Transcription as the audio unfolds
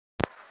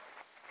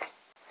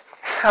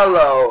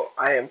Hello,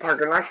 I am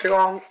Parker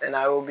Noctigal, and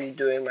I will be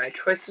doing my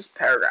choices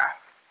paragraph.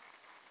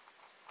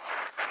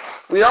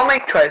 We all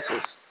make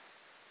choices.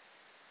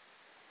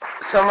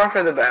 Some are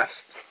for the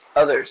best,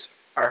 others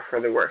are for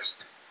the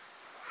worst.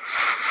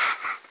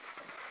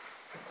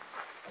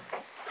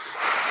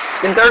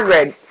 In third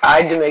grade,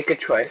 I had to make a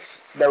choice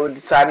that would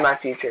decide my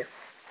future.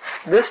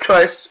 This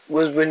choice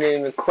was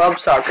between the club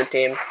soccer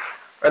team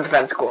or the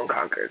Fenn School in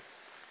Concord.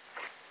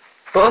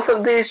 Both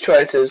of these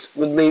choices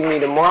would lead me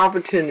to more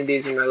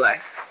opportunities in my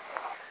life.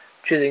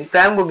 Choosing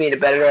Fenn would mean a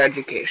better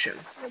education,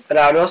 but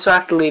I would also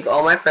have to leave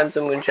all my friends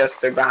in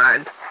Winchester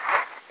behind,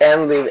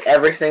 and leave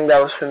everything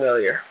that was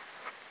familiar.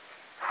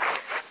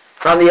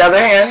 On the other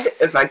hand,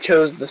 if I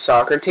chose the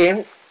soccer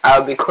team, I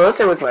would be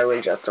closer with my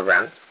Winchester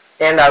friends,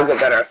 and I would get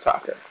better at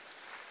soccer.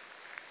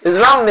 It was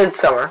around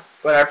midsummer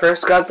when I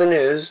first got the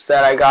news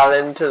that I got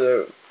into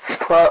the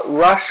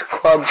Rush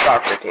Club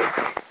soccer team.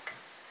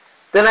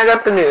 Then I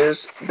got the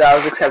news that I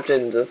was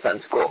accepted into the Fenn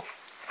School.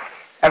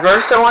 At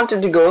first I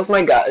wanted to go with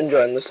my gut and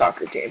join the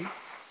soccer team.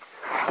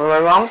 But my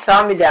mom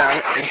sat me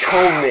down and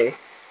told me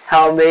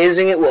how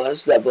amazing it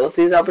was that both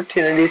these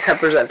opportunities had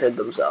presented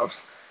themselves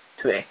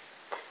to me.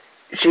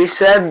 She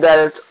said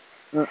that's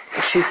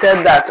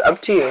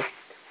up to you.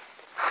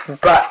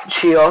 But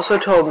she also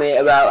told me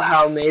about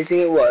how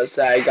amazing it was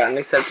that I had gotten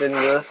accepted into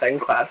the Fenn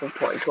class of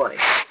 2020.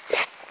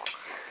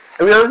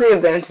 I realized the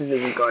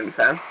advantages of going to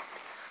Fenn.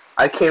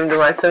 I came to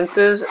my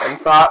senses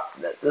and thought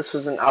that this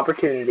was an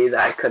opportunity that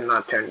I could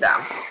not turn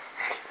down.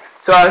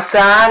 So as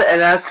sad and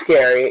as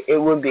scary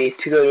it would be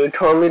to go to a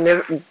totally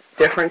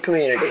different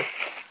community,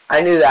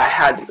 I knew that I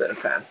had to go to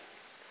Fenn.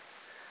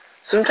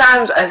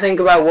 Sometimes I think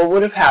about what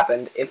would have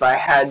happened if I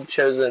had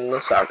chosen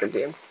the soccer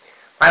team.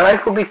 My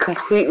life would be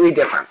completely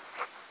different.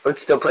 I would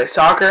still play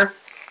soccer,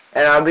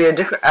 and I would be at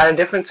a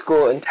different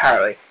school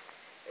entirely.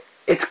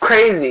 It's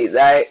crazy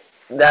that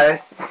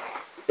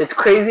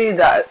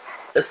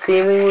a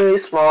seemingly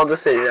small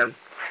decision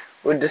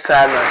would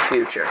decide my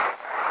future.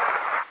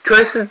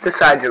 Choices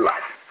decide your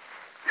life.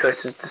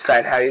 Choices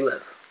decide how you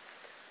live.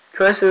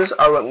 Choices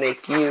are what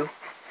make you,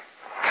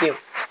 you.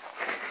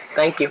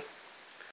 Thank you.